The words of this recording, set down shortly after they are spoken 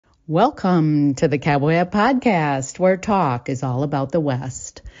Welcome to the Cowboy Up Podcast, where talk is all about the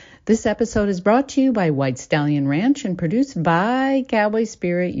West. This episode is brought to you by White Stallion Ranch and produced by Cowboy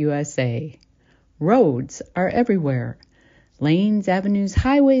Spirit USA. Roads are everywhere. Lanes, avenues,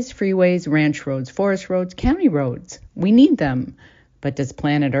 highways, freeways, ranch roads, forest roads, county roads. We need them. But does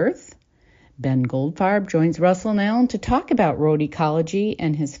planet Earth? Ben Goldfarb joins Russell and Allen to talk about road ecology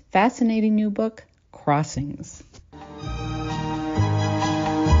and his fascinating new book, Crossings.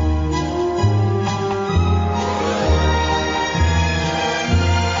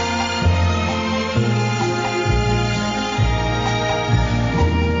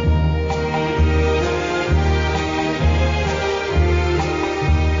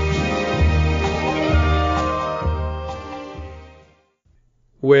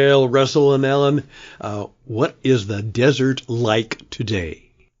 Well, Russell and Ellen, what is the desert like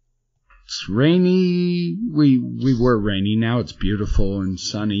today? It's rainy. We were rainy. Now it's beautiful and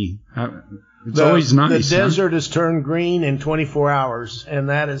sunny. It's always nice. The desert has turned green in 24 hours, and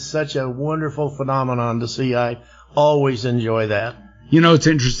that is such a wonderful phenomenon to see. I always enjoy that. You know, it's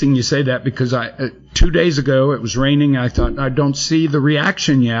interesting you say that because 2 days ago it was raining. I thought, I don't see the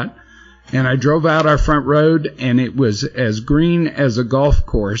reaction yet. And I drove out our front road, and it was as green as a golf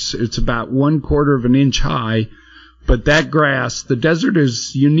course. It's about 1/4 of an inch high. But that grass, the desert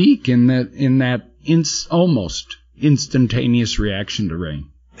is unique in that almost instantaneous reaction to rain.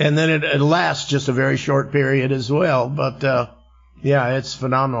 And then it lasts just a very short period as well. But, yeah, it's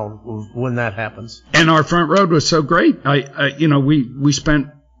phenomenal when that happens. And our front road was so great. We spent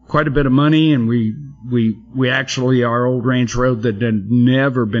quite a bit of money, and we actually, our old ranch road that had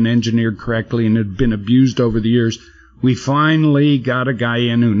never been engineered correctly and had been abused over the years, we finally got a guy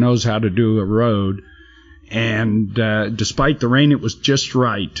in who knows how to do a road. And despite the rain, it was just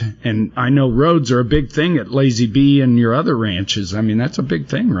right. And I know roads are a big thing at Lazy Bee and your other ranches. I mean, that's a big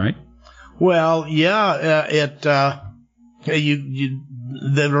thing, right? Well, yeah,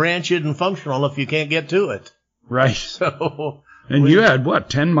 the ranch isn't functional if you can't get to it. Right. So. And you had,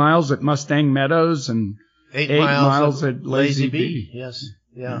 10 miles at Mustang Meadows and 8 miles at Lazy Bee. Yes,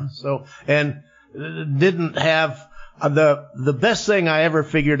 yeah. So, and didn't have, the best thing I ever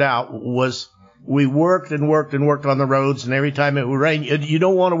figured out was we worked and worked and worked on the roads, and every time it would rain, you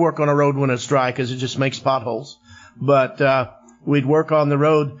don't want to work on a road when it's dry because it just makes potholes. But we'd work on the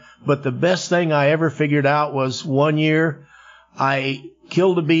road. But the best thing I ever figured out was one year I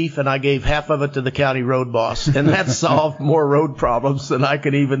killed a beef, and I gave half of it to the county road boss, and that solved more road problems than I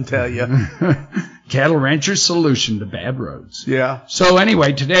could even tell you. Cattle rancher's solution to bad roads. Yeah. So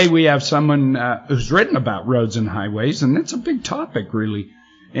anyway, today we have someone who's written about roads and highways, and it's a big topic, really.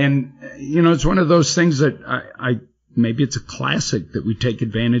 And, it's one of those things that maybe it's a classic that we take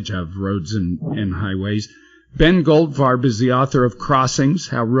advantage of, roads and highways. Ben Goldfarb is the author of Crossings,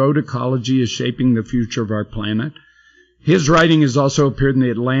 How Road Ecology is Shaping the Future of Our Planet. His writing has also appeared in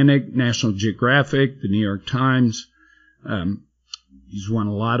the Atlantic, National Geographic, the New York Times. He's won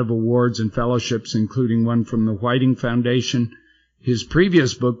a lot of awards and fellowships, including one from the Whiting Foundation. His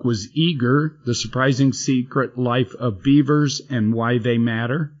previous book was Eager, The Surprising Secret Life of Beavers and Why They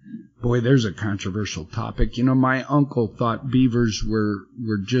Matter. Boy, there's a controversial topic. My uncle thought beavers were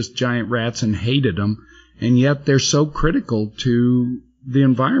just giant rats and hated them, and yet they're so critical to the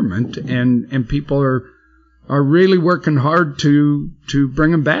environment, and people are really working hard to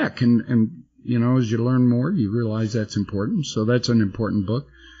bring them back. And as you learn more, you realize that's important. So that's an important book.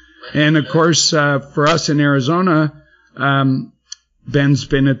 And, of course, for us in Arizona, Ben's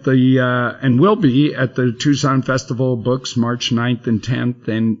been at and will be at the Tucson Festival of Books March 9th and 10th,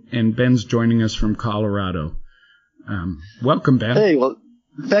 and Ben's joining us from Colorado. Welcome, Ben. Hey, well,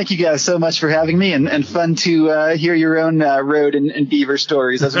 thank you guys so much for having me, and fun to hear your own road and beaver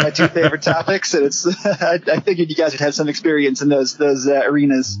stories. Those are my two favorite topics, and I figured you guys would have some experience in those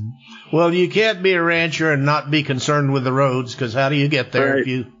arenas. Well, you can't be a rancher and not be concerned with the roads, because how do you get there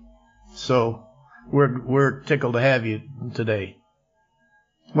Right. So we're tickled to have you today.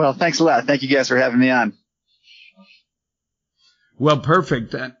 Well, thanks a lot. Thank you guys for having me on. Well,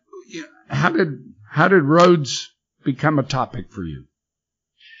 perfect. How did roads become a topic for you?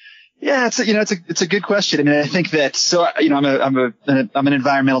 Yeah, it's a good question. I mean, I think that, I'm an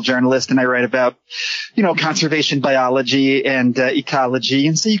environmental journalist, and I write about, conservation biology and ecology.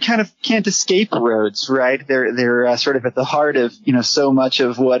 And so you kind of can't escape roads, right? They're sort of at the heart of, so much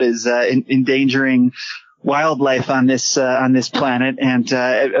of what is endangering wildlife on this planet. And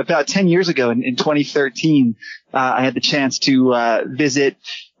about 10 years ago, in 2013, I had the chance to visit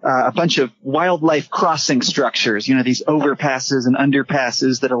a bunch of wildlife crossing structures, these overpasses and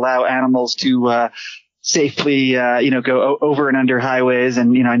underpasses that allow animals to safely, go over and under highways.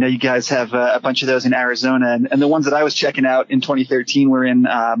 And, I know you guys have a bunch of those in Arizona, and the ones that I was checking out in 2013 were in,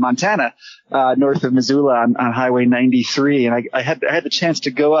 Montana, north of Missoula on Highway 93. And I had the chance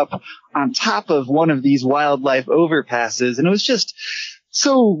to go up on top of one of these wildlife overpasses, and it was just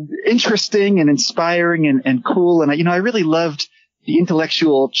so interesting and inspiring and cool. And I really loved the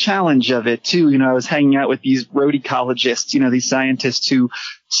intellectual challenge of it too. I was hanging out with these road ecologists, these scientists who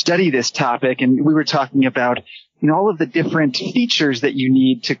study this topic, and we were talking about all of the different features that you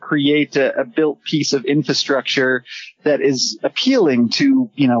need to create a built piece of infrastructure that is appealing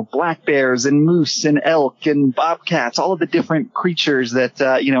to, black bears and moose and elk and bobcats, all of the different creatures that,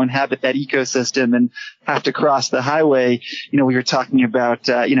 inhabit that ecosystem and have to cross the highway. We were talking about,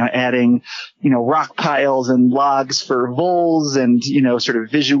 adding, rock piles and logs for voles and, sort of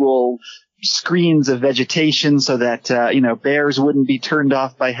visual screens of vegetation so that, bears wouldn't be turned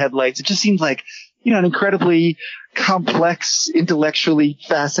off by headlights. It just seems like, an incredibly complex, intellectually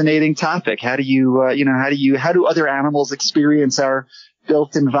fascinating topic. How do other animals experience our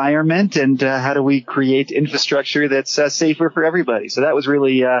built environment, and how do we create infrastructure that's safer for everybody? So that was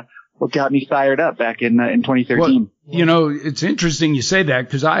really what got me fired up back in 2013. Well, it's interesting you say that,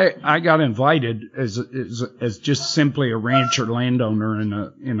 because I got invited as just simply a rancher landowner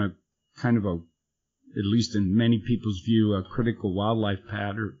in a kind of at least in many people's view, a critical wildlife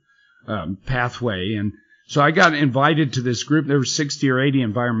pathway. And so I got invited to this group. There were 60 or 80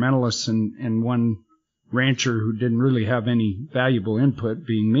 environmentalists and one rancher who didn't really have any valuable input,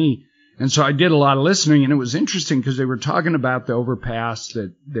 being me. And so I did a lot of listening, and it was interesting because they were talking about the overpass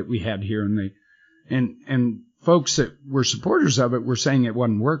that we had here, and folks that were supporters of it were saying it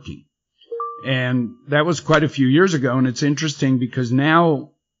wasn't working. And that was quite a few years ago, and it's interesting because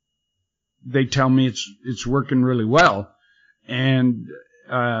now they tell me it's working really well. And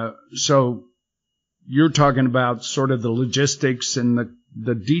so you're talking about sort of the logistics and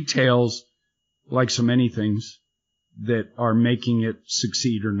the details, like so many things, that are making it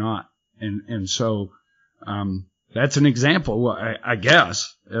succeed or not. And so that's an example. Well, I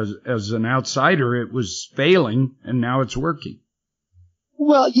guess as an outsider, it was failing, and now it's working.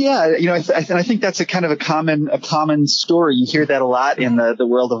 Well, yeah, I think that's a kind of a common story. You hear that a lot in the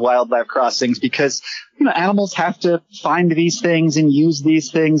world of wildlife crossings, because, animals have to find these things and use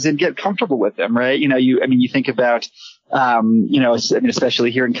these things and get comfortable with them, right? You think about,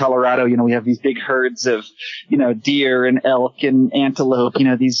 especially here in Colorado, we have these big herds of, deer and elk and antelope,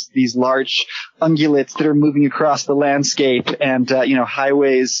 these large ungulates that are moving across the landscape, and,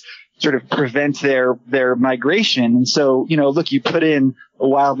 highways sort of prevent their migration. And so, look, you put in a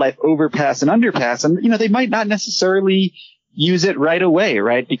wildlife overpass and underpass, and, they might not necessarily use it right away,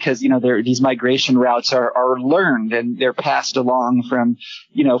 right? Because, these migration routes are learned, and they're passed along from,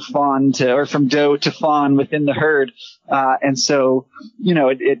 fawn or from doe to fawn within the herd. And so,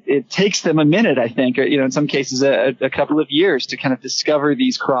 it takes them a minute, I think, or, in some cases a couple of years to kind of discover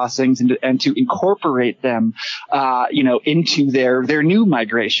these crossings and to incorporate them, into their new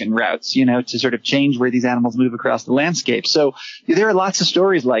migration routes, to sort of change where these animals move across the landscape. So there are lots of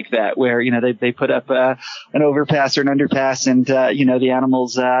stories like that where, they put up an overpass or an underpass, and, the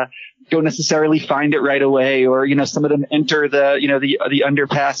animals don't necessarily find it right away, or, some of them enter the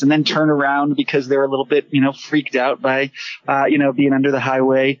underpass and then turn around because they're a little bit, freaked out by, being under the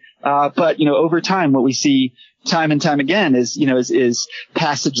highway. But, over time, what we see time and time again is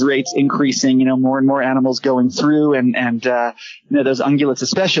passage rates increasing, more and more animals going through, and those ungulates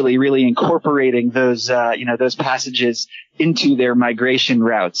especially really incorporating those passages into their migration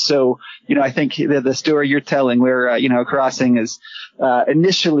routes. So, I think the story you're telling where, a crossing is,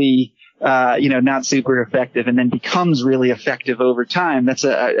 initially, not super effective and then becomes really effective over time. That's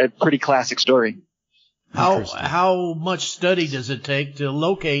a pretty classic story. How much study does it take to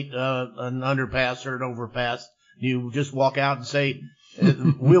locate an underpass or an overpass? You just walk out and say,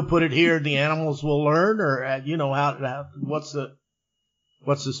 "We'll put it here, and the animals will learn," or what's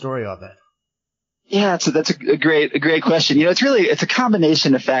the story on that? Yeah, so that's a great question. It's a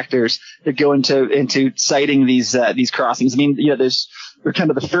combination of factors that go into citing these crossings. I mean, we're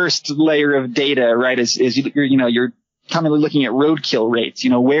kind of the first layer of data, right? Is you're commonly looking at roadkill rates,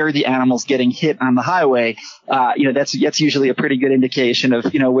 where are the animals getting hit on the highway? That's usually a pretty good indication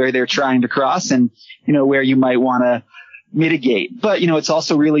of, where they're trying to cross and, where you might want to mitigate. But, it's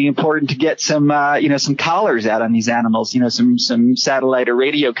also really important to get some collars out on these animals, some satellite or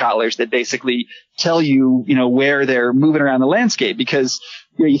radio collars that basically tell you, where they're moving around the landscape, because,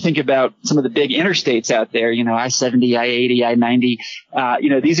 you think about some of the big interstates out there, I-70, I-80,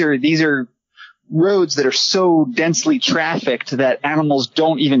 I-90, these are roads that are so densely trafficked that animals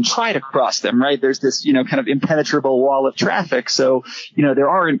don't even try to cross them, right? There's this, kind of impenetrable wall of traffic. So,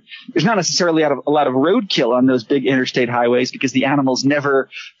 there's not necessarily a lot of roadkill on those big interstate highways because the animals never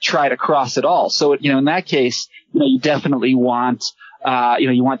try to cross at all. So, in that case, you definitely want,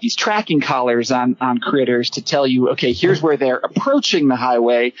 you want these tracking collars on critters to tell you, okay, here's where they're approaching the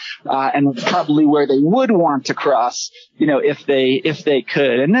highway, and probably where they would want to cross, if they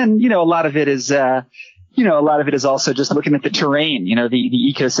could. And then, a lot of it is, also just looking at the terrain,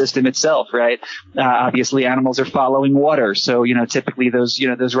 the ecosystem itself, right? Obviously animals are following water. So, typically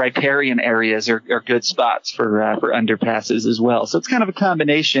those riparian areas are good spots for underpasses as well. So it's kind of a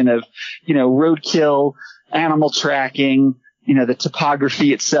combination of, roadkill, animal tracking, the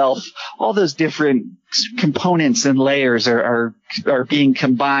topography itself, all those different components and layers are being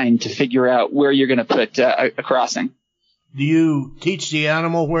combined to figure out where you're going to put a crossing. Do you teach the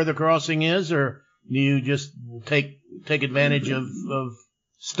animal where the crossing is, or do you just take advantage of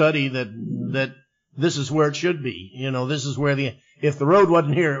study that this is where it should be? This is where if the road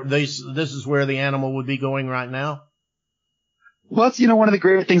wasn't here, this is where the animal would be going right now? Well, it's, one of the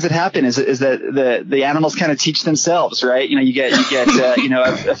great things that happen is that the animals kind of teach themselves, right? You get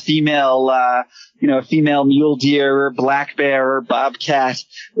a female, a female mule deer or black bear or bobcat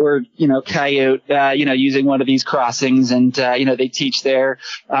or, coyote, using one of these crossings, and, they teach their,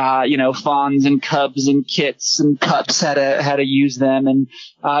 fawns and cubs and kits and pups how to use them. And,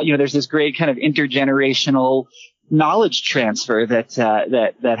 there's this great kind of intergenerational knowledge transfer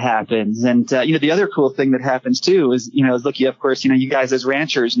that happens. And, the other cool thing that happens too is, of course, you guys as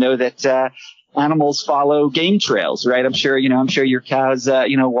ranchers know that, animals follow game trails, right? I'm sure your cows,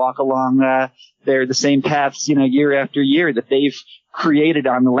 walk along, the same paths, year after year that they've created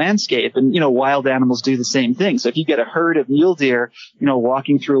on the landscape. And, wild animals do the same thing. So if you get a herd of mule deer,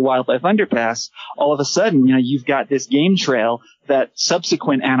 walking through a wildlife underpass, all of a sudden, you've got this game trail that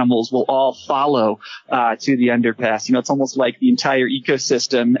subsequent animals will all follow, to the underpass. It's almost like the entire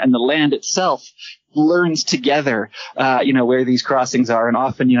ecosystem and the land itself learns together, where these crossings are. And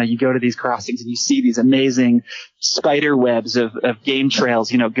often, you go to these crossings and you see these amazing spider webs of game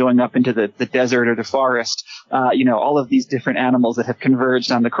trails, going up into the desert or the forest, all of these different animals that have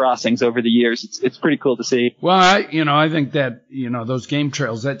converged on the crossings over the years. It's pretty cool to see. Well, I think that, those game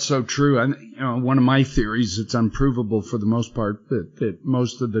trails, that's so true. And, one of my theories, it's unprovable for the most part, that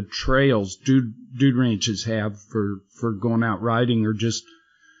most of the trails dude ranches have for going out riding are just,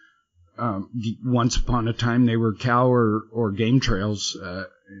 once upon a time they were cow or game trails.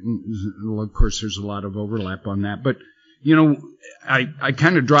 Of course, there's a lot of overlap on that, but I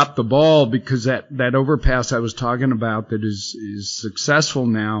kind of dropped the ball because that overpass I was talking about that is successful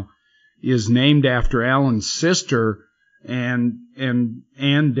now is named after Alan's sister, and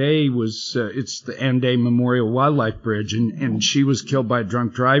Ann Day was it's the Ann Day Memorial Wildlife Bridge, and she was killed by a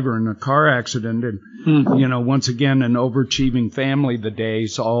drunk driver in a car accident, and once again an overachieving family. The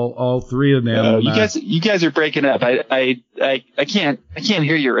Days, all three of them. You guys are breaking up. I can't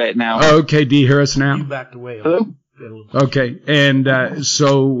hear you right now. Oh, okay, do you hear us now? You backed away. Hello? Okay, and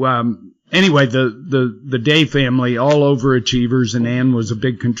so anyway, the Day family, all overachievers, and Ann was a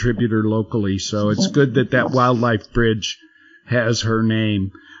big contributor locally, so it's good that Wildlife Bridge has her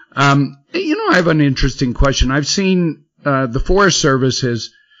name. I have an interesting question. I've seen the Forest Service has,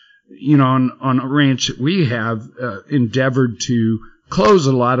 on a ranch that we have, endeavored to close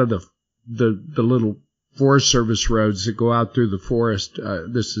a lot of the little Forest Service roads that go out through the forest.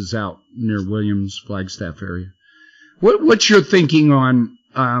 This is out near Williams, Flagstaff area. What's your thinking on,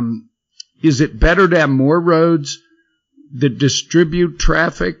 is it better to have more roads that distribute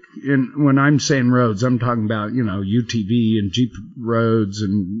traffic? And when I'm saying roads, I'm talking about, UTV and Jeep roads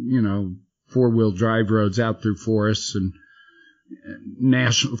and, four-wheel drive roads out through forests and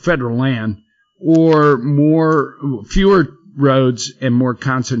federal land, or fewer roads and more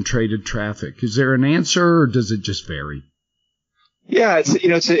concentrated traffic? Is there an answer, or does it just vary? Yeah,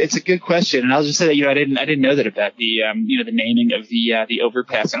 it's a good question, and I'll just say that I didn't know that about the the naming of the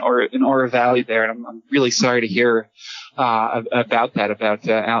overpass in Oro Valley there, and I'm really sorry to hear about that, about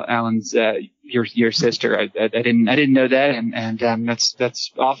Alan's your sister. I didn't know that, and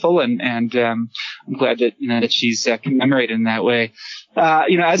that's awful, and I'm glad that that she's commemorated in that way.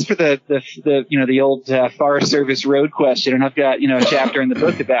 As for the old Forest Service road question, and I've got a chapter in the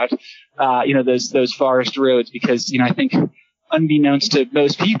book about those forest roads, because I think, unbeknownst to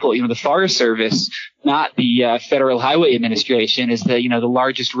most people, the Forest Service, not the Federal Highway Administration, is the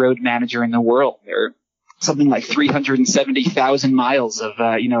largest road manager in the world. There are something like 370,000 miles of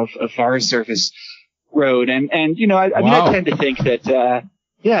Forest Service road, and I tend to think that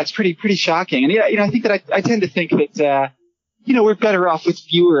Yeah, it's pretty shocking. And I think that I tend to think that, we're better off with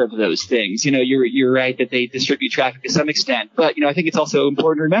fewer of those things. You're right that they distribute traffic to some extent, but, I think it's also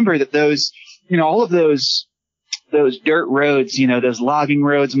important to remember that those, all of those dirt roads, those logging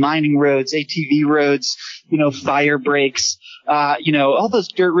roads, mining roads, ATV roads, fire breaks, all those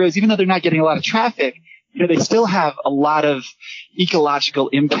dirt roads, even though they're not getting a lot of traffic, they still have a lot of ecological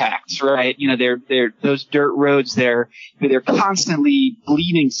impacts, right? They're those dirt roads, they're constantly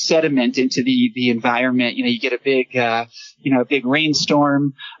bleeding sediment into the environment. You get a big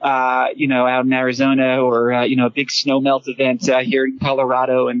rainstorm, out in Arizona, or, a big snowmelt event, here in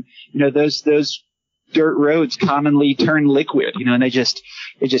Colorado. And, those dirt roads commonly turn liquid, and they just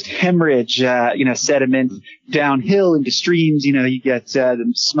hemorrhage, sediment downhill into streams. You get,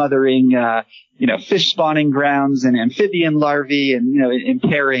 them smothering, fish spawning grounds and amphibian larvae, and,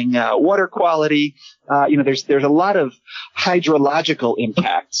 impairing, water quality. There's a lot of hydrological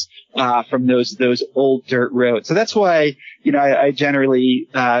impacts, from those old dirt roads. So that's why, I generally,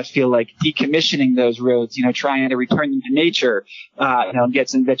 feel like decommissioning those roads, trying to return them to nature, and get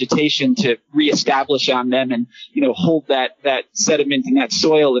some vegetation to reestablish on them and, hold that sediment and that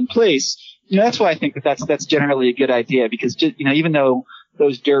soil in place. That's why I think that's generally a good idea, because even though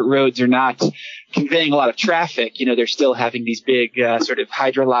those dirt roads are not conveying a lot of traffic, they're still having these big, sort of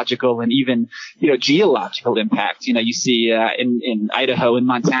hydrological and even, geological impacts. You see, in Idaho and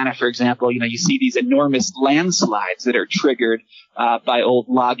Montana, for example, you see these enormous landslides that are triggered, by old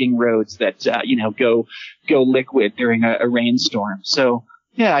logging roads that, go liquid during a rainstorm. So,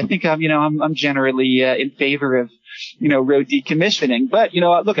 yeah, I think I'm generally, in favor of, road decommissioning. But,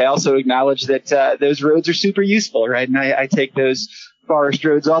 look, I also acknowledge that, those roads are super useful, right? And I take those forest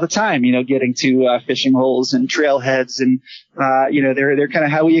roads all the time, getting to fishing holes and trailheads, and they're kind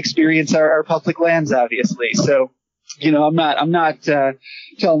of how we experience our public lands, obviously. So, I'm not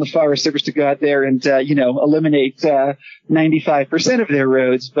telling the Forest Service to go out there and eliminate 95% of their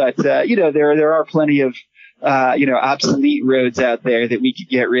roads, but there are plenty of obsolete roads out there that we could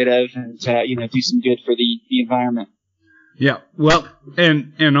get rid of and do some good for the environment. Yeah, well,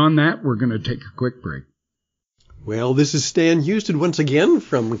 and on that, we're going to take a quick break. Well, this is Stan Houston once again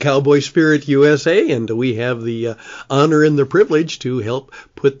from Cowboy Spirit USA, and we have the honor and the privilege to help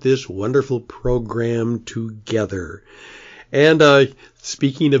put this wonderful program together. And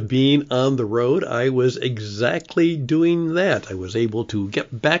speaking of being on the road, I was exactly doing that. I was able to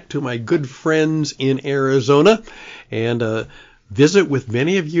get back to my good friends in Arizona and visit with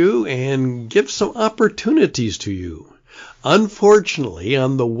many of you and give some opportunities to you. Unfortunately,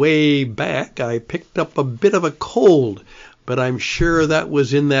 on the way back, I picked up a bit of a cold, but I'm sure that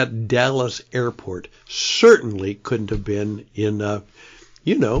was in that Dallas airport. Certainly couldn't have been in,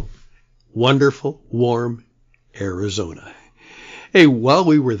 wonderful, warm Arizona. Hey, while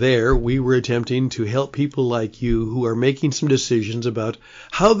we were there, we were attempting to help people like you who are making some decisions about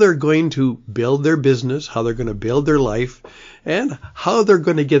how they're going to build their business, how they're going to build their life, and how they're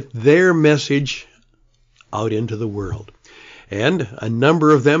going to get their message out into the world. And a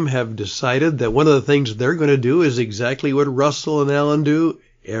number of them have decided that one of the things they're going to do is exactly what Russell and Alan do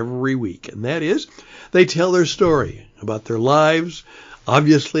every week, and that is they tell their story about their lives,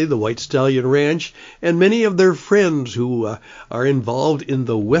 obviously the White Stallion Ranch, and many of their friends who are involved in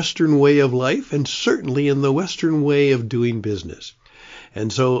the Western way of life and certainly in the Western way of doing business.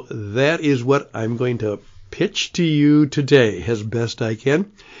 And so that is what I'm going to pitch to you today as best I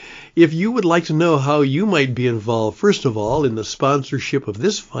can. If you would like to know how you might be involved, first of all, in the sponsorship of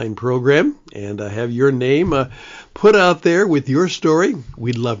this fine program and have your name put out there with your story,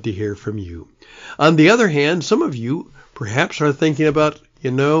 we'd love to hear from you. On the other hand, some of you perhaps are thinking about,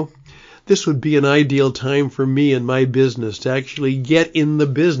 this would be an ideal time for me and my business to actually get in the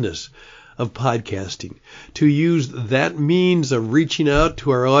business of podcasting, to use that means of reaching out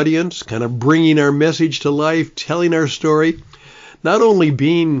to our audience, kind of bringing our message to life, telling our story. Not only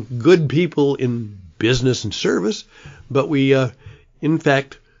being good people in business and service, but we, in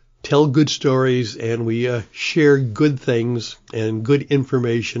fact, tell good stories and we share good things and good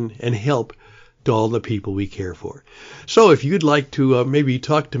information and help to all the people we care for. So if you'd like to maybe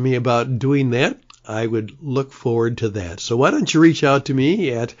talk to me about doing that, I would look forward to that. So why don't you reach out to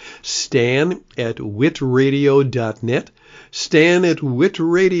me at stan@witradio.net,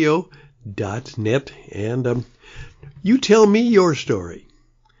 stan@witradio.net, and you tell me your story.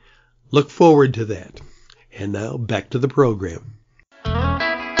 Look forward to that. And now back to the program.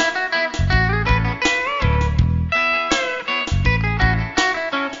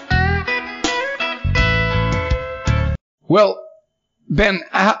 Well, Ben,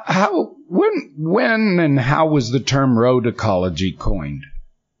 when and how was the term road ecology coined?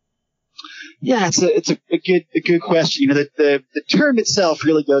 Yeah, it's a good question. The term itself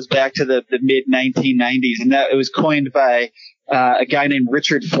really goes back to the mid 1990s, and that it was coined by a guy named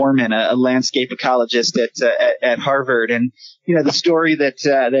Richard Foreman, a landscape ecologist at Harvard. And the story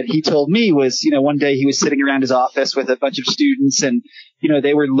that he told me was, one day he was sitting around his office with a bunch of students, and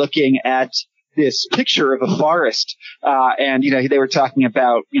they were looking at this picture of a forest, and they were talking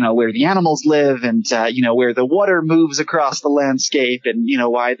about where the animals live, and where the water moves across the landscape, and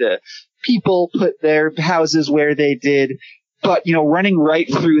why the people put their houses where they did. But, running right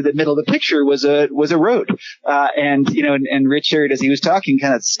through the middle of the picture was a road. And Richard, as he was talking,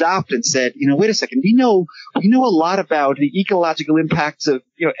 kind of stopped and said, wait a second, we know a lot about the ecological impacts of,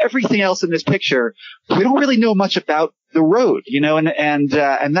 everything else in this picture. But we don't really know much about the road, and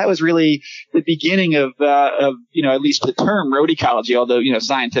that was really the beginning of at least the term road ecology, although,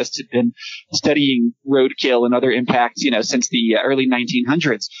 scientists had been studying roadkill and other impacts, since the early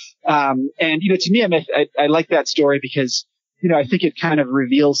 1900s. To me, I like that story because, I think it kind of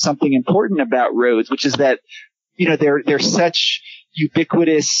reveals something important about roads, which is that, they're such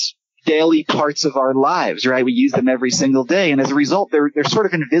ubiquitous daily parts of our lives, right? We use them every single day. And as a result, they're sort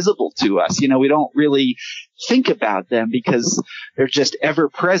of invisible to us. We don't really think about them because they're just ever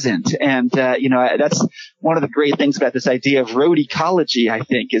present. And, that's one of the great things about this idea of road ecology, I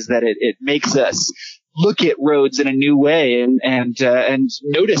think, is that it makes us look at roads in a new way and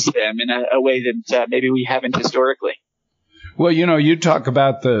notice them in a way that maybe we haven't historically. Well, you talk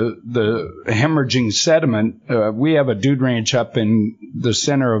about the hemorrhaging sediment. We have a dude ranch up in the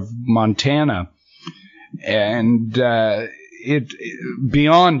center of Montana, and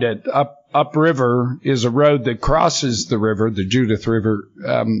beyond it, upriver, is a road that crosses the river, the Judith River,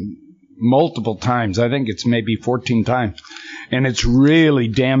 multiple times. I think it's maybe 14 times, and it's really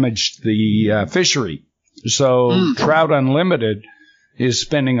damaged the fishery. So Trout Unlimited is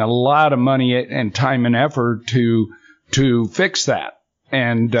spending a lot of money and time and effort to fix that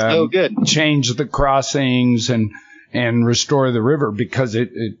and change the crossings and restore the river, because it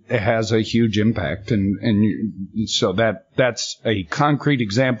has a huge impact. And so that's a concrete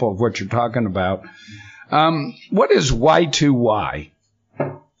example of what you're talking about. What is Y2Y?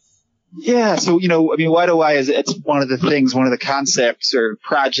 Yeah. So, Y2Y it's one of the concepts or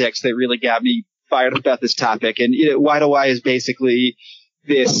projects that really got me fired up about this topic. And Y2Y is basically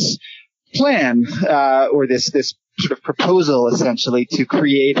this plan, or this sort of proposal, essentially, to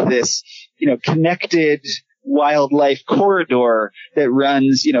create this, connected wildlife corridor that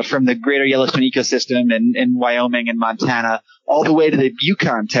runs, from the greater Yellowstone ecosystem in Wyoming and Montana all the way to the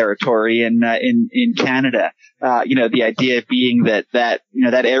Yukon territory in Canada. The idea being that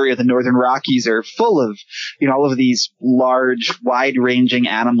area of the Northern Rockies are full of, all of these large, wide-ranging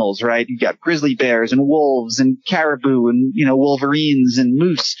animals, right? You've got grizzly bears and wolves and caribou and, wolverines and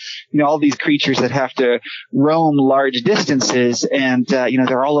moose, all these creatures that have to roam large distances. And,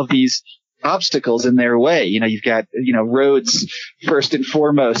 there are all of these obstacles in their way. You've got, roads first and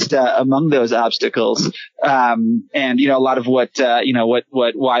foremost, among those obstacles. And, a lot of what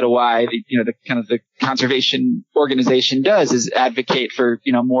Y2Y, the kind of the conservation organization does is advocate for,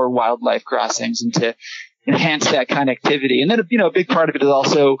 more wildlife crossings and to enhance that connectivity. And then, a big part of it is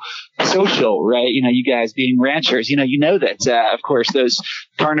also social, right? You guys being ranchers, that, of course, those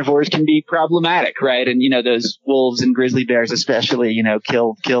carnivores can be problematic, right? And, those wolves and grizzly bears especially,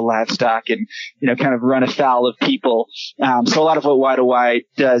 kill livestock and, kind of run afoul of people. So a lot of what Y2Y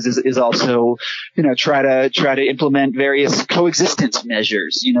does is also, try to implement various coexistence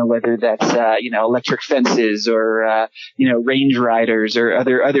measures, whether that's, electric fences or, range riders or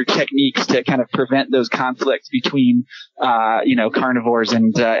other techniques to kind of prevent those conflicts between, carnivores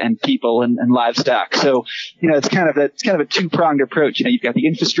and people and livestock. So, it's kind of a two-pronged approach. You've got the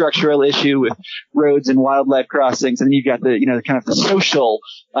infrastructural issue with roads and wildlife crossings, and then you've got the, kind of the social,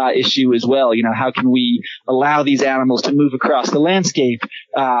 issue as well. How can we allow these animals to move across the landscape,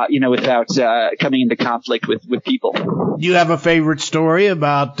 without, coming into conflict with people? Do you have a favorite story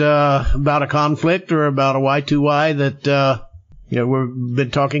about a conflict or about a Y2Y that, we've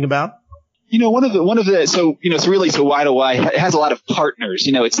been talking about? One of the, so Y2Y has a lot of partners.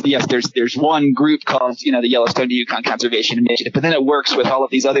 There's one group called, the Yellowstone to Yukon Conservation Initiative, but then it works with all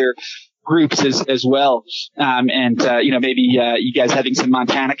of these other groups as well. Maybe, you guys having some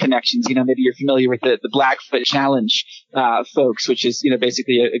Montana connections, maybe you're familiar with the Blackfoot Challenge, folks, which is,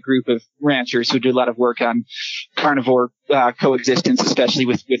 basically a group of ranchers who do a lot of work on carnivore, coexistence, especially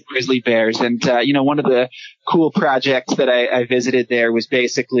with grizzly bears. And, one of the cool projects that I visited there was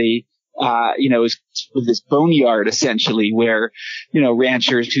basically, was this boneyard essentially where,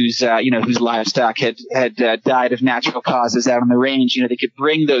 ranchers whose livestock had died of natural causes out on the range, they could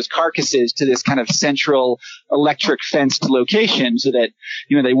bring those carcasses to this kind of central electric fenced location so that,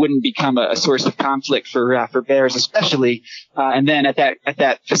 they wouldn't become a source of conflict for bears especially. And then at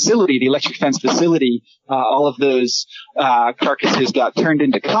that facility, the electric fence facility, all of those carcasses got turned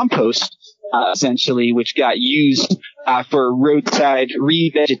into compost, essentially, which got used for roadside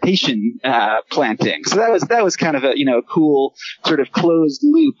revegetation planting. So that was kind of a cool sort of closed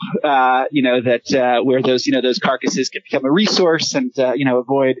loop, where those carcasses could become a resource and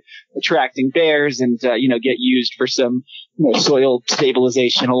avoid attracting bears and get used for some soil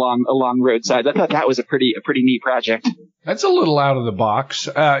stabilization along roadsides. I thought that was a pretty neat project. That's a little out of the box.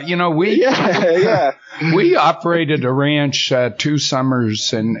 We operated a ranch 2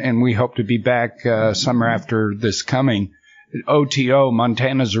 summers, and we hope to be back summer after this coming. OTO,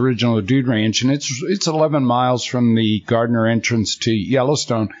 Montana's original dude ranch, and it's 11 miles from the Gardner entrance to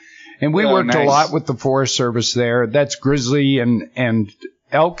Yellowstone. And we worked a lot with the Forest Service there. That's grizzly and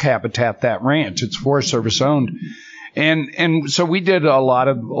elk habitat, that ranch. It's Forest Service owned. And so we did a lot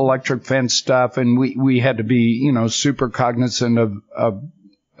of electric fence stuff, and we had to be, super cognizant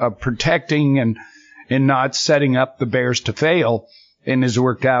of protecting and not setting up the bears to fail. And as it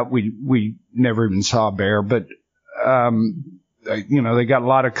worked out, we never even saw a bear, but, they got a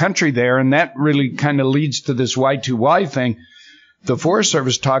lot of country there, and that really kind of leads to this Y2Y thing. The Forest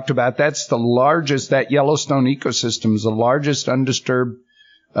Service talked about that Yellowstone ecosystem is the largest undisturbed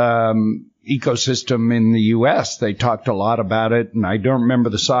ecosystem in the U.S. They talked a lot about it, and I don't remember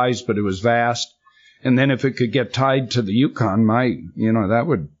the size, but it was vast. And then if it could get tied to the Yukon, that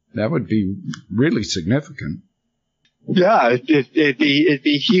would be really significant. Yeah, it'd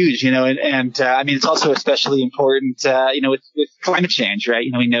be huge, and I mean, it's also especially important, with climate change, right?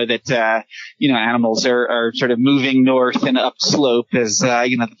 We know that, animals are sort of moving north and upslope as,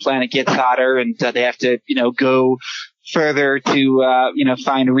 the planet gets hotter, and they have to, go further to,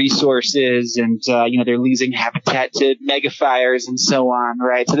 find resources, and, they're losing habitat to megafires and so on,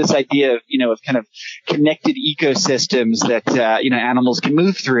 right? So this idea of kind of connected ecosystems that, animals can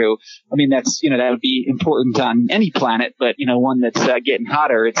move through, I mean, that's, that would be important on any planet, but, one that's getting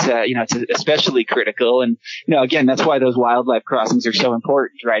hotter, it's especially critical. And, again, that's why those wildlife crossings are so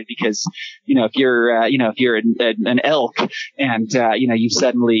important, right? Because, if you're an elk and, you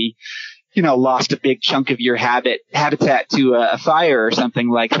suddenly, lost a big chunk of your habitat to a fire or something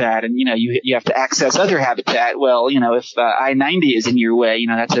like that. And, you have to access other habitat. Well, if I-90 is in your way,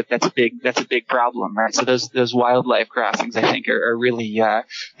 that's a big problem, right? So those wildlife crossings, I think, are really,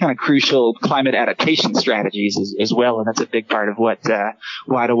 kind of crucial climate adaptation strategies as well. And that's a big part of what,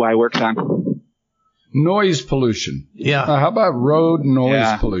 Y2Y works on. Noise pollution. Yeah. How about road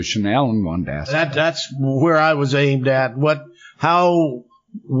noise pollution? Alan wanted to ask. That's where I was aimed at. How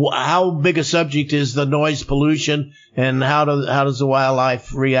big a subject is the noise pollution, and how does the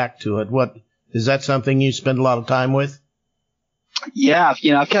wildlife react to it? Is that something you spend a lot of time with? Yeah,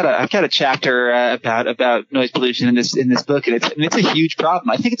 I've got a chapter about noise pollution in this book, and it's a huge problem.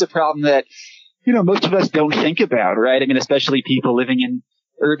 I think it's a problem that most of us don't think about, right? I mean, especially people living in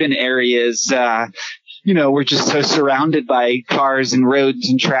urban areas. We're just so surrounded by cars and roads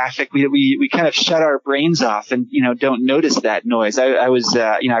and traffic. We kind of shut our brains off and, don't notice that noise. I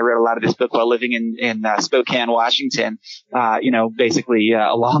read a lot of this book while living in Spokane, Washington, basically,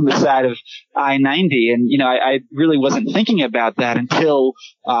 along the side of I-90. And, I really wasn't thinking about that until,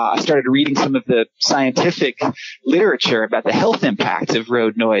 I started reading some of the scientific literature about the health impact of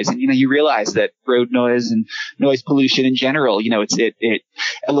road noise. And, you realize that road noise and noise pollution in general, it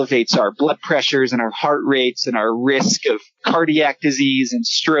elevates our blood pressures and our heart rates and our risk of cardiac disease and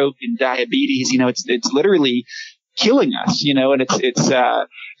stroke and diabetes. It's literally killing us, and it's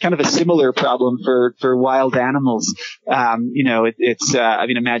kind of a similar problem for wild animals. I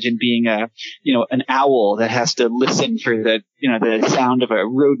mean, imagine being an owl that has to listen for the sound of a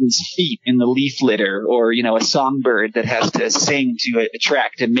rodent's feet in the leaf litter, or, a songbird that has to sing to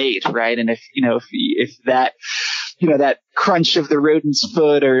attract a mate, right? And if that, that crunch of the rodent's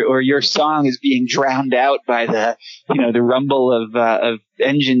foot or your song is being drowned out by the rumble of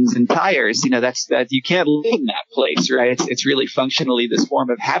engines and tires, that you can't live in that place, right? It's really functionally this form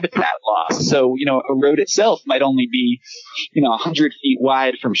of habitat loss. So, a road itself might only be, 100 feet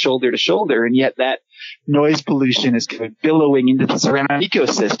wide from shoulder to shoulder. And yet that noise pollution is kind of billowing into the surrounding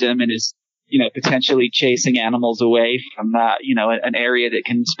ecosystem and is, potentially chasing animals away from, an area that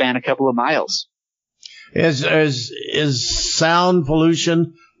can span a couple of miles. Is sound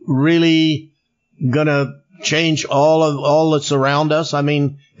pollution really gonna change all that's around us? I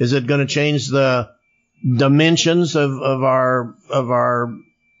mean, Is it going to change the dimensions of our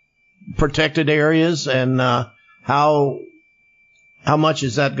protected areas, and how much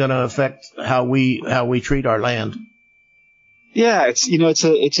is that going to affect how we treat our land? Yeah, it's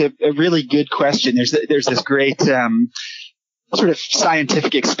a really good question. There's this great sort of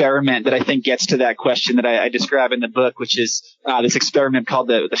scientific experiment that I think gets to that question that I describe in the book, which is this experiment called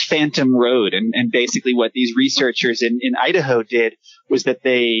the Phantom Road. And basically what these researchers in Idaho did was that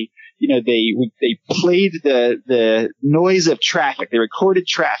they played the noise of traffic. They recorded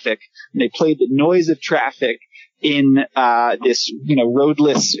traffic, and they played the noise of traffic in this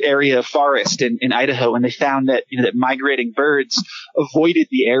roadless area of forest in Idaho, and they found that that migrating birds avoided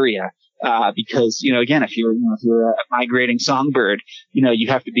the area. Because, again, if you're a migrating songbird, you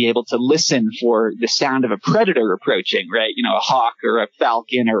have to be able to listen for the sound of a predator approaching, right? A hawk or a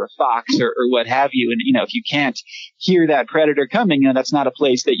falcon or a fox or what have you. And, if you can't hear that predator coming, that's not a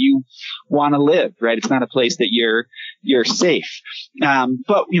place that you want to live, right? It's not a place that you're safe.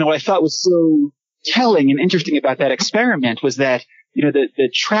 But, what I thought was so telling and interesting about that experiment was that, the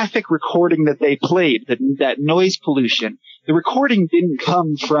traffic recording that they played, that noise pollution, the recording didn't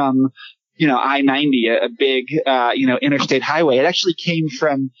come from, I-90, a big, interstate highway. It actually came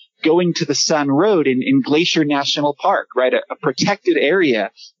from going to the Sun Road in Glacier National Park, right? A protected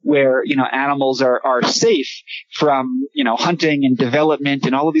area where, animals are safe from, hunting and development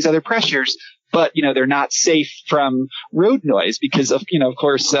and all of these other pressures. But, they're not safe from road noise because of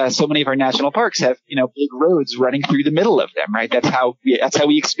course, so many of our national parks have, big roads running through the middle of them, right? That's how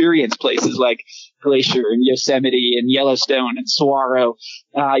we experience places like Glacier and Yosemite and Yellowstone and Saguaro.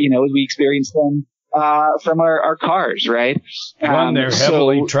 We experience them, from our cars, right? Well, they're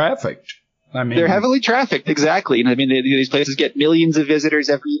heavily trafficked. They're heavily trafficked, exactly. These places get millions of visitors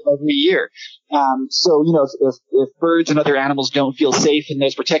every year. So, if birds and other animals don't feel safe in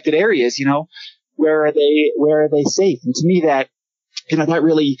those protected areas, where are they safe? And to me, that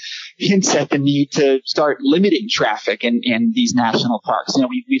really hints at the need to start limiting traffic in these national parks.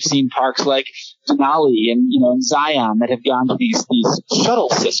 We've seen parks like Denali and Zion that have gone to these shuttle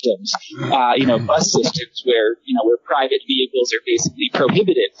systems, bus systems where private vehicles are basically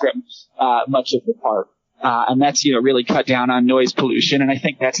prohibited from much of the park. And that's, really cut down on noise pollution. And I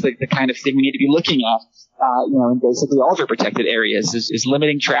think that's the kind of thing we need to be looking at, in basically all of our protected areas is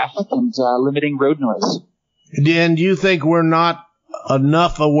limiting traffic and limiting road noise. And do you think we're not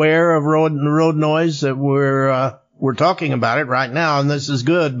enough aware of road noise that we're talking about it right now, and this is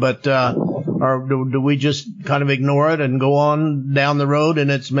good, but or do we just kind of ignore it and go on down the road,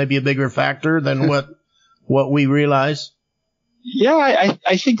 and it's maybe a bigger factor than what we realize? Yeah,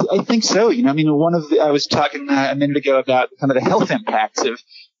 I think so. I was talking a minute ago about kind of the health impacts of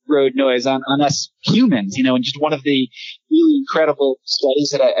road noise on us humans, and just one of the really incredible studies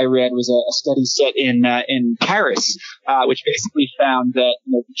that I read was a study set in Paris, which basically found that,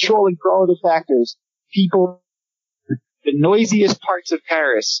 controlling for all of the factors, people, the noisiest parts of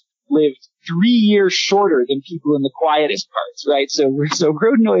Paris lived 3 years shorter than people in the quietest parts, right? So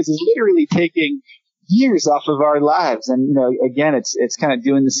road noise is literally taking years off of our lives. And, again, it's kind of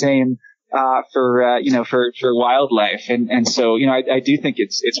doing the same for wildlife. And so, I do think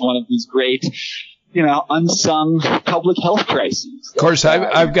it's one of these great, unsung public health crises. Of course,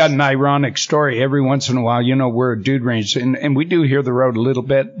 I've got an ironic story. Every once in a while, we're a dude range, and we do hear the road a little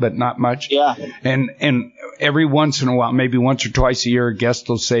bit, but not much. Yeah. And every once in a while, maybe once or twice a year, a guest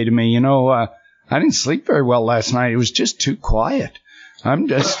will say to me, I didn't sleep very well last night. It was just too quiet. I'm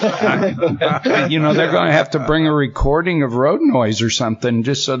just, they're going to have to bring a recording of road noise or something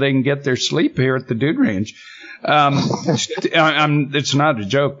just so they can get their sleep here at the Dude Range. It's not a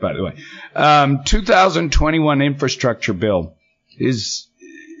joke, by the way. 2021 infrastructure bill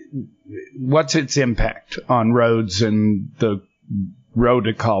what's its impact on roads and the road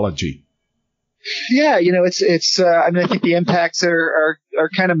ecology? Yeah, it's I think the impacts are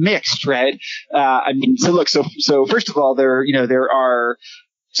kind of mixed, right? So first of all, there are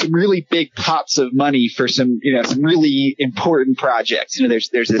some really big pots of money for some really important projects. there's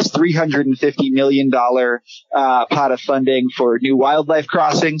this $350 million pot of funding for new wildlife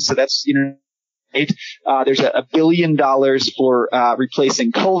crossings. So that's, right. There's $1 billion for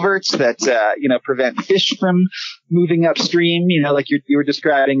replacing culverts that prevent fish from moving upstream. Like you were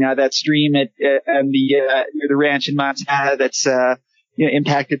describing that stream at near the ranch in Montana. That's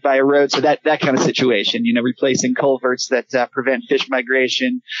impacted by a road. So that kind of situation, replacing culverts that prevent fish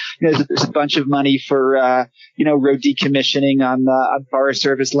migration. There's a bunch of money for road decommissioning on Forest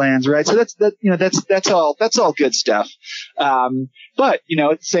Service lands, right? So that's all good stuff. But at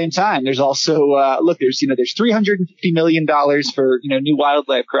the same time, there's also there's $350 million for new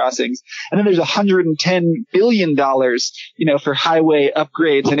wildlife crossings, and then there's $110 billion for highway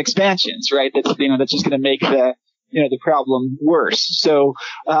upgrades and expansions, right? That's just going to make the problem worse. So,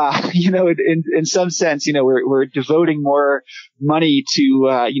 in some sense, we're devoting more money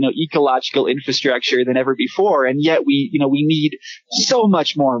to, ecological infrastructure than ever before. And yet we need so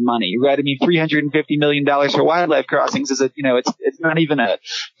much more money, right? I mean, $350 million for wildlife crossings is it's not even a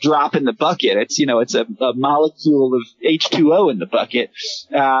drop in the bucket. It's a molecule of H2O in the bucket.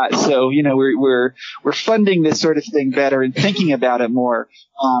 So, we're funding this sort of thing better and thinking about it more.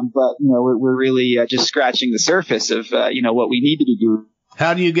 But we're really just scratching the surface of what we need to be doing.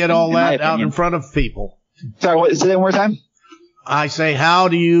 How do you get all that out in front of people? Sorry, say that one more time? I say,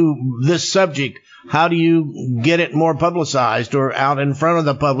 this subject, how do you get it more publicized or out in front of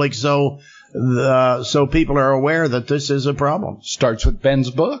the public so people are aware that this is a problem? Starts with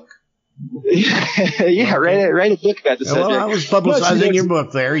Ben's book. Yeah, write a book about the subject. Well, I was publicizing your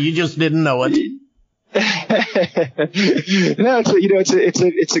book there. You just didn't know it. No,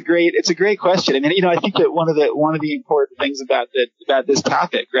 it's a great question. I mean, I think that one of the important things about this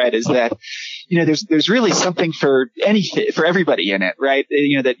topic, right, is that there's really something for everybody in it, right?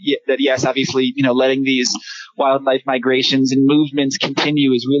 That yes, obviously, letting these wildlife migrations and movements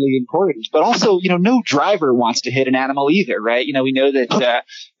continue is really important, but also, no driver wants to hit an animal either, right? We know that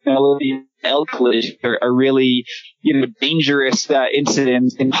elk collisions are really dangerous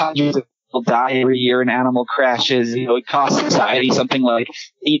incidents, and hundreds of people die every year in animal crashes. It costs society something like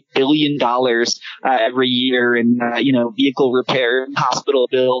 $8 billion every year in vehicle repair, hospital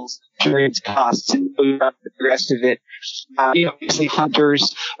bills, insurance costs, and the rest of it. Obviously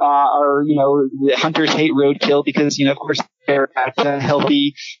hunters hunters hate roadkill because of course they're at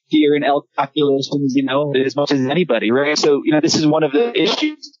healthy deer and elk populations as much as anybody, right? So this is one of the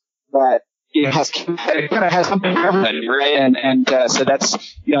issues that it kind of has something for everybody, right? And so that's,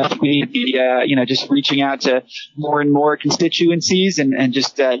 I think we need to be, just reaching out to more and more constituencies and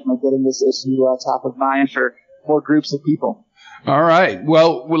just, getting this issue top of mind for more groups of people. All right.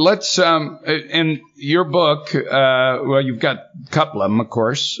 Well, let's, in your book, you've got a couple of them, of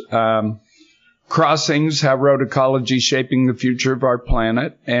course. Crossings, How Road Ecology is Shaping the Future of Our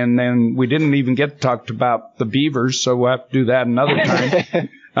Planet. And then we didn't even get talked about the beavers, so we'll have to do that another time.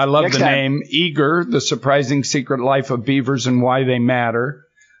 I love the name. Eager, The Surprising Secret Life of Beavers and Why They Matter.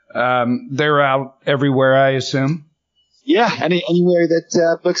 They're out everywhere, I assume. Yeah, anywhere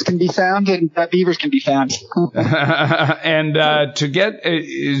that books can be found and beavers can be found. And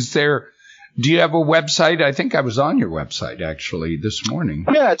do you have a website? I think I was on your website, actually, this morning.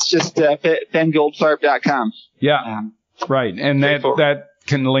 Yeah, it's just bengoldfarb.com. Yeah, right. And that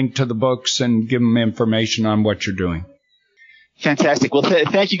can link to the books and give them information on what you're doing. Fantastic. Well,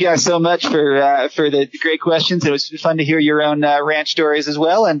 thank you guys so much for the great questions. It was fun to hear your own ranch stories as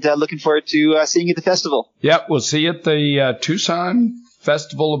well, and looking forward to seeing you at the festival. Yep, we'll see you at the Tucson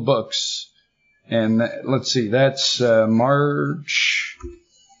Festival of Books. And let's see, that's March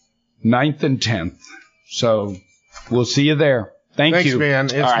 9th and 10th. So we'll see you there. Thanks, you.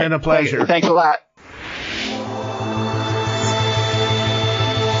 Thanks, man. It's been a pleasure. Thanks a lot.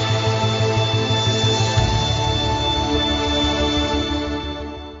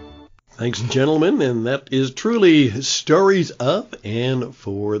 Thanks, gentlemen, and that is truly stories of and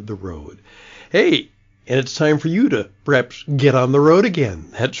for the road. Hey, and it's time for you to perhaps get on the road again.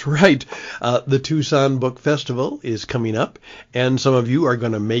 That's right. The Tucson Book Festival is coming up, and some of you are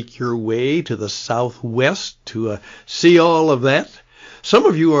going to make your way to the Southwest to see all of that. Some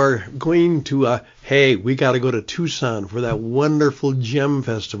of you are going to, we got to go to Tucson for that wonderful gem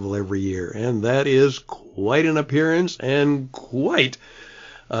festival every year, and that is quite an appearance and quite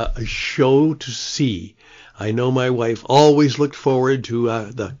a show to see. I know my wife always looked forward to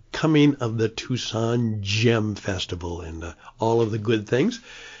the coming of the Tucson Gem Festival and all of the good things,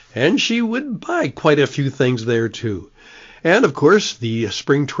 and she would buy quite a few things there too. And of course, the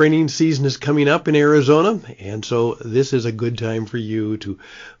spring training season is coming up in Arizona, and so this is a good time for you to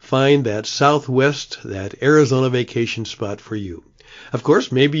find that Southwest, that Arizona vacation spot for you. Of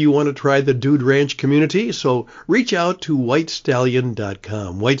course, maybe you want to try the Dude Ranch community, so reach out to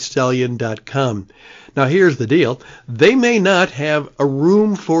whitestallion.com, whitestallion.com. Now, here's the deal. They may not have a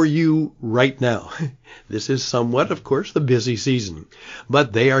room for you right now. This is somewhat, of course, the busy season.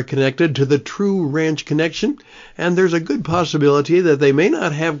 But they are connected to the True Ranch Connection, and there's a good possibility that they may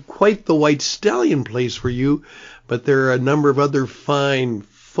not have quite the White Stallion place for you, but there are a number of other fine,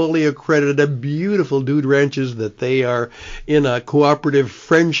 fully accredited, beautiful dude ranches that they are in a cooperative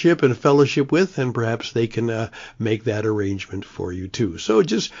friendship and fellowship with, and perhaps they can make that arrangement for you too. So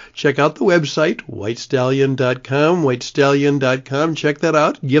just check out the website, whitestallion.com, whitestallion.com. Check that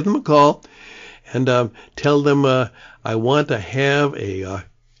out. Give them a call and tell them I want to have an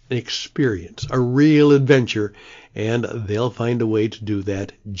experience, a real adventure, and they'll find a way to do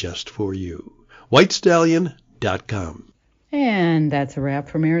that just for you. whitestallion.com. And that's a wrap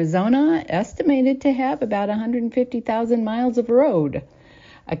from Arizona, estimated to have about 150,000 miles of road.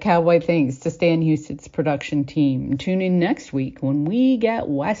 A cowboy thanks to Stan Houston's production team. Tune in next week when we get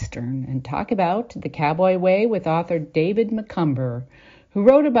Western and talk about The Cowboy Way with author David McCumber, who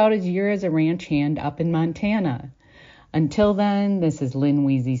wrote about his year as a ranch hand up in Montana. Until then, this is Lynn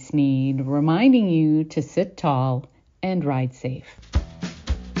Weezy Sneed reminding you to sit tall and ride safe.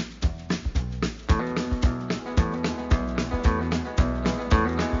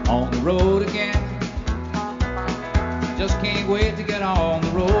 On the road again, just can't wait to get on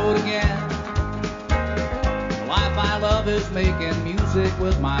the road again. The life I love is making music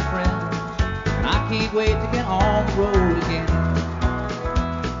with my friends, and I can't wait to get on the road again.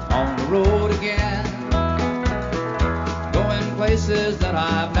 On the road again, going places that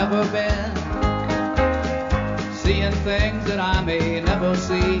I've never been, seeing things that I may never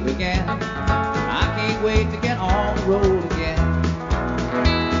see again. I can't wait to get on the road again.